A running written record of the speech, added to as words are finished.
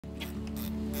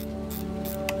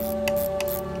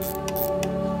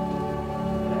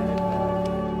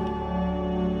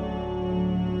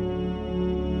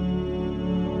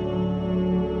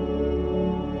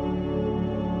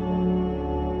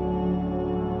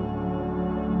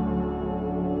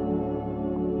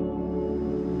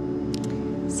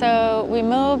So we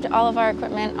moved all of our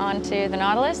equipment onto the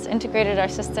Nautilus, integrated our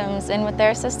systems in with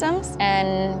their systems,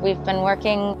 and we've been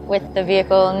working with the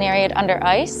vehicle Nereid Under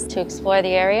Ice to explore the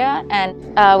area.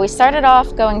 And we started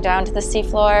off going down to the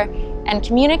seafloor and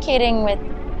communicating with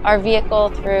our vehicle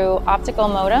through optical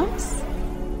modems.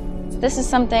 This is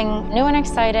something new and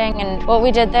exciting, and what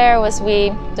we did there was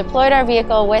we deployed our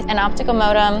vehicle with an optical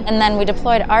modem, and then we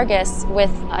deployed Argus with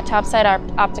a topside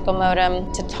optical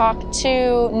modem to talk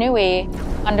to NUI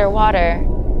underwater.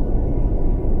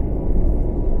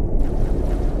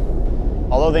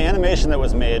 Although the animation that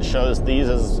was made shows these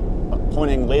as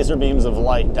pointing laser beams of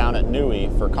light down at NUI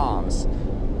for comms,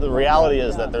 the reality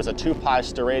is that there's a 2 pi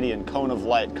steradian cone of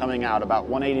light coming out about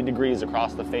 180 degrees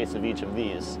across the face of each of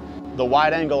these. The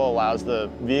wide angle allows the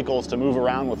vehicles to move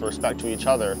around with respect to each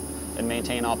other and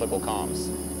maintain optical comms.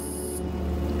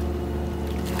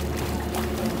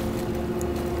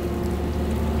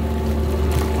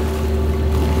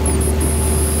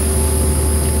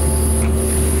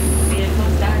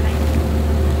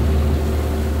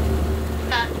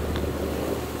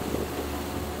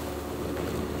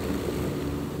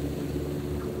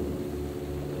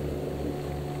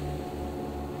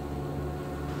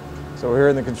 So we're here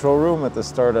in the control room at the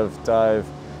start of dive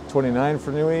 29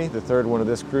 for NUI, the third one of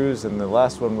this cruise and the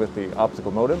last one with the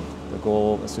optical modem. The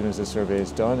goal, as soon as this survey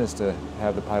is done, is to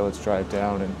have the pilots drive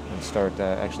down and start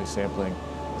actually sampling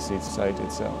the site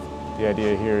itself. The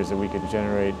idea here is that we could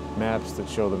generate maps that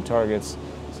show them targets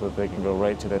so that they can go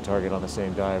right to that target on the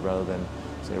same dive rather than,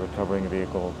 say, recovering a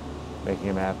vehicle, making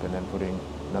a map, and then putting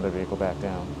another vehicle back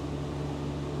down.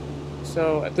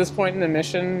 So at this point in the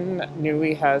mission,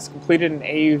 NUI has completed an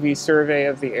AUV survey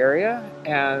of the area,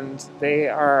 and they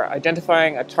are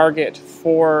identifying a target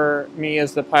for me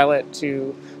as the pilot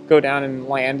to go down and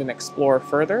land and explore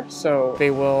further. So they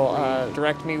will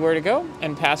direct me where to go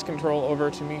and pass control over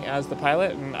to me as the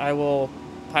pilot, and I will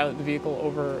pilot the vehicle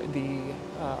over the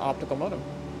optical modem.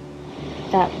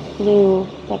 That blue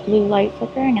light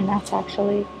flickering, and that's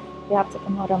actually the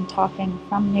optical modem talking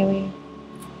from NUI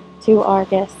to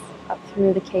Argus up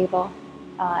through the cable,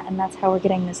 and that's how we're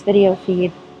getting this video feed.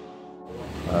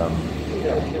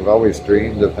 I've always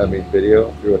dreamed of having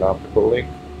video through an optical link,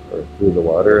 or through the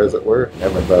water as it were.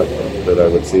 Never thought that I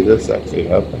would see this actually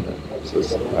happen. It's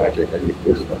just magic. I get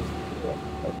goosebumps.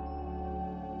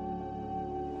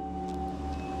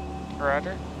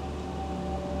 Roger.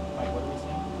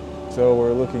 So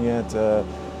we're looking at,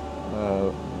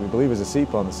 we believe is a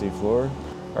seep on the seafloor.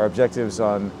 Our objectives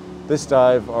on this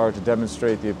dive are to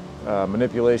demonstrate the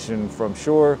manipulation from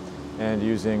shore and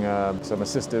using some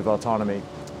assistive autonomy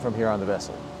from here on the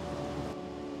vessel.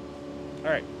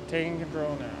 All right, taking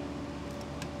control now.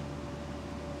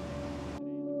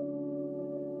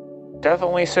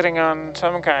 Definitely sitting on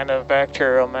some kind of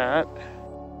bacterial mat.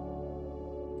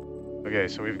 Okay,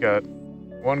 so we've got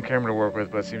one camera to work with,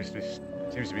 but it seems to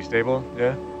be stable.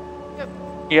 Yeah.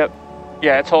 Yep.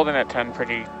 Yeah, it's holding at 10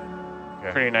 pretty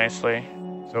nicely.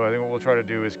 So I think what we'll try to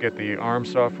do is get the ARM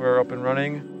software up and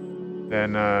running,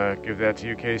 then give that to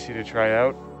you, Casey, to try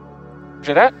out.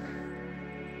 Roger that.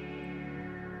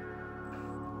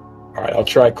 All right, I'll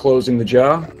try closing the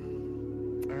jaw. All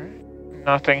right.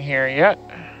 Nothing here yet.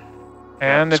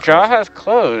 And the jaw has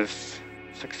closed.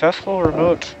 Successful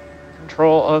remote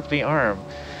control of the arm.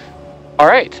 All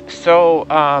right, so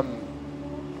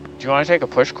do you want to take a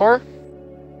push core?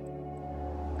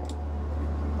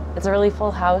 It's a really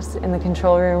full house in the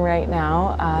control room right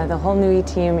now. The whole NUI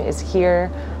team is here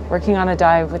working on a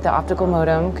dive with the optical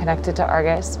modem connected to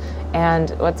Argus. And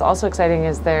what's also exciting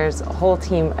is there's a whole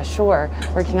team ashore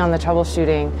working on the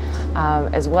troubleshooting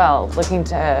as well, looking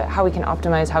to how we can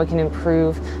optimize, how we can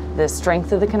improve the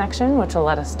strength of the connection, which will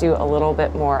let us do a little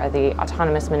bit more of the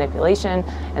autonomous manipulation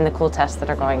and the cool tests that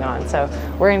are going on. So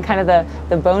we're in kind of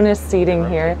the bonus seating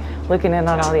here, looking in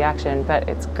on all the action, but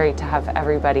it's great to have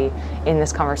everybody in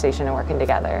this conversation and working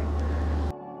together.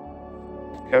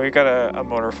 Yeah, we've got a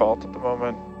motor fault at the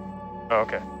moment. Oh,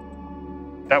 okay.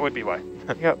 That would be why.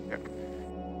 Yep.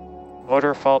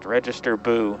 Motor fault register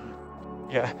boo.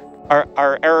 Yeah.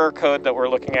 Our error code that we're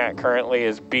looking at currently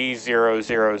is B000,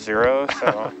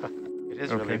 so it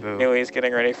is really boo. NUI's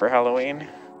getting ready for Halloween.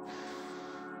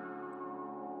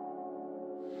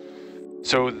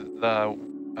 So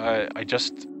I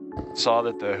just saw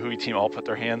that the WHOI team all put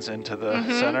their hands into the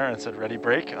center and said ready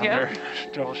break on their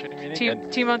troubleshooting meeting.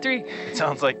 Team on 3. It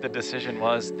sounds like the decision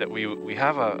was that we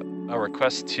have a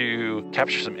request to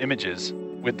capture some images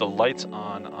with the lights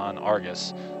on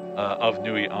Argus of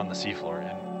NUI on the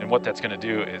seafloor. And what that's going to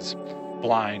do is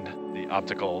blind the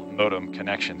optical modem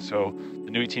connection. So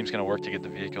the NUI team's going to work to get the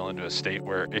vehicle into a state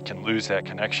where it can lose that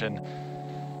connection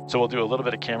So we'll do a little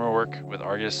bit of camera work with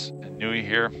Argus and NUI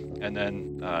here, and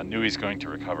then NUI's going to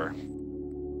recover.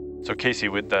 So Casey,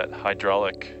 with that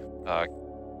hydraulic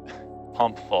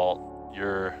pump fault,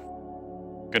 you're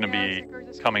going to be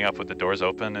coming up with the doors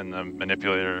open and the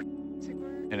manipulator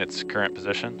in its current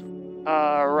position?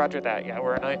 Roger that, yeah.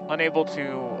 We're unable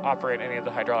to operate any of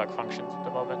the hydraulic functions at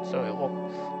the moment, so it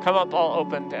will come up all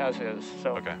opened as is.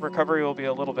 So recovery will be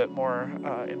a little bit more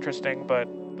interesting, but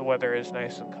the weather is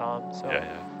nice and calm, so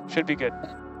should be good.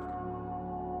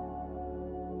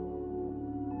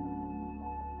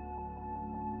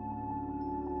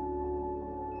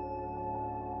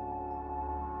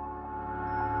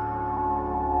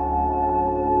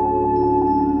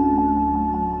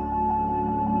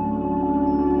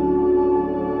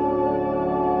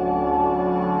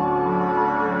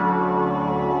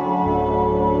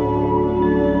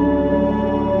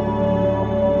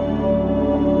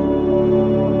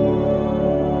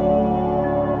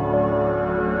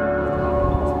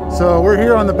 So we're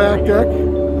here on the back deck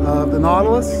of the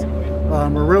Nautilus.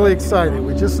 We're really excited.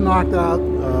 We just knocked out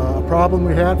a problem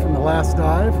we had from the last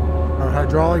dive. Our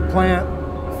hydraulic plant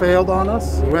failed on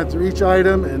us. We went through each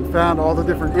item and found all the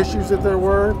different issues that there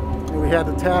were. And we had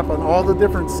to tap on all the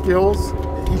different skills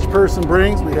each person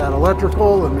brings. We had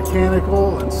electrical and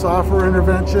mechanical and software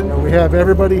intervention. We have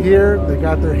everybody here. They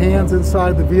got their hands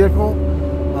inside the vehicle.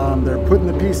 They're putting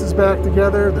the pieces back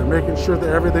together. They're making sure that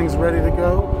everything's ready to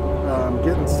go.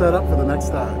 Getting set up for the next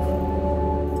dive.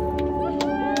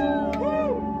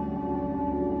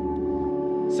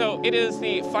 So it is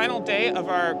the final day of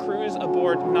our cruise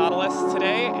aboard Nautilus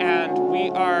today, and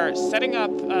we are setting up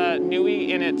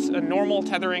NUI in its normal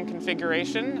tethering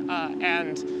configuration,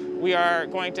 and we are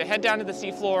going to head down to the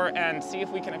seafloor and see if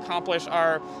we can accomplish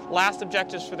our last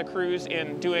objectives for the cruise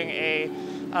in doing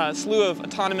a slew of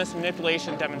autonomous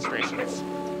manipulation demonstrations.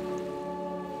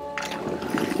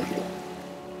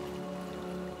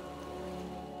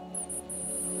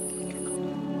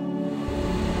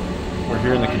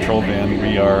 Here in the control van,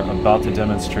 we are about to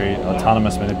demonstrate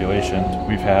autonomous manipulation.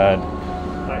 We've had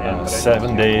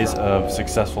 7 days of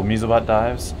successful mesobot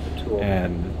dives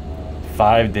and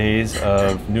 5 days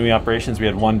of NUI operations. We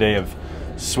had 1 day of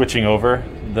switching over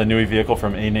the NUI vehicle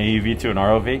from an AUV to an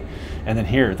ROV. And then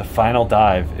here, the final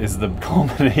dive is the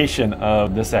culmination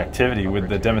of this activity with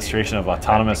the demonstration of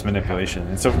autonomous manipulation.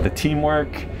 And so the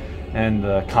teamwork and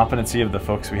the competency of the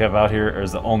folks we have out here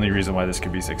is the only reason why this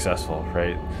could be successful,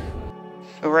 right?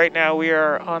 So right now we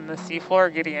are on the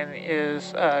seafloor. Gideon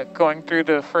is going through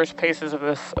the first paces of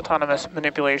this autonomous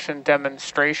manipulation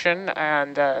demonstration,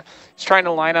 and he's trying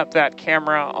to line up that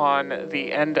camera on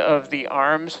the end of the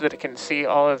arm so that it can see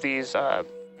all of these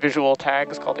visual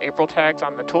tags called April tags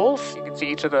on the tools. You can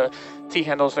see each of the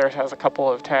T-handles there has a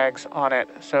couple of tags on it.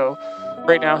 So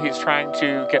right now he's trying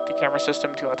to get the camera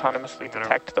system to autonomously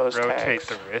detect those tags. Rotate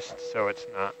the wrist so it's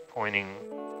not pointing,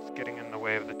 getting in the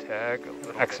way of the tag.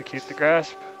 Execute the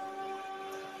grasp.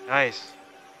 Nice.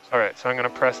 All right, so I'm going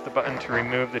to press the button to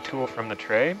remove the tool from the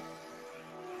tray.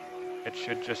 It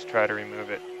should just try to remove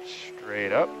it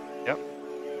straight up. Yep.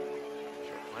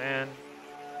 Show plan.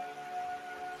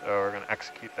 So we're going to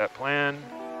execute that plan.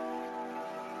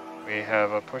 We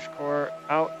have a push core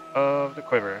out of the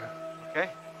quiver. Okay.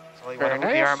 So you want to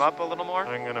move the arm up a little more?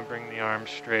 I'm going to bring the arm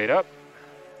straight up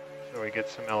so we get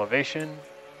some elevation.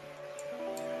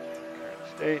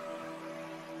 State.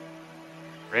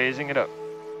 Raising it up.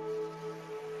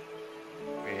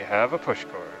 We have a push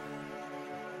core.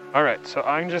 All right, so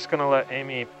I'm just going to let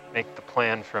Amy make the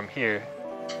plan from here.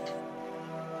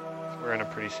 So we're in a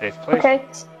pretty safe place. Okay.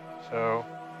 So.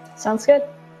 Sounds good.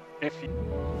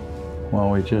 Well,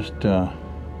 we just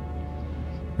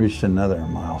reached another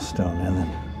milestone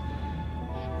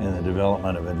in the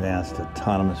development of advanced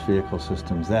autonomous vehicle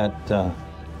systems. That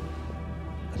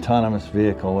autonomous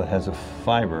vehicle, it has a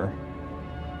fiber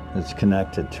that's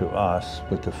connected to us,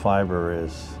 but the fiber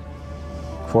is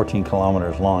 14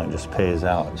 kilometers long. It just pays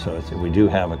out. So we do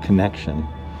have a connection,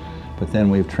 but then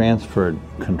we've transferred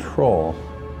control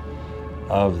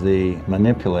of the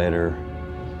manipulator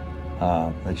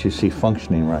that you see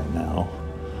functioning right now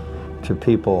to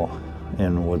people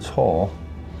in Woods Hole,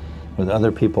 with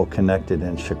other people connected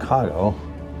in Chicago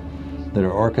that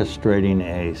are orchestrating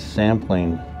a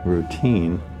sampling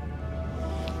routine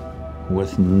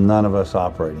with none of us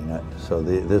operating it. So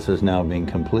this is now being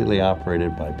completely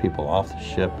operated by people off the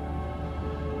ship,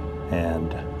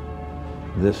 and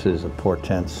this is a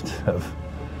portent of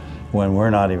when we're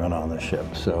not even on the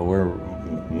ship. So we're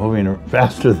moving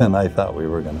faster than I thought we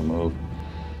were going to move.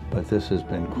 But this has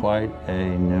been quite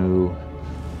a new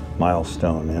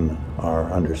milestone in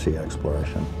our undersea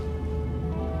exploration.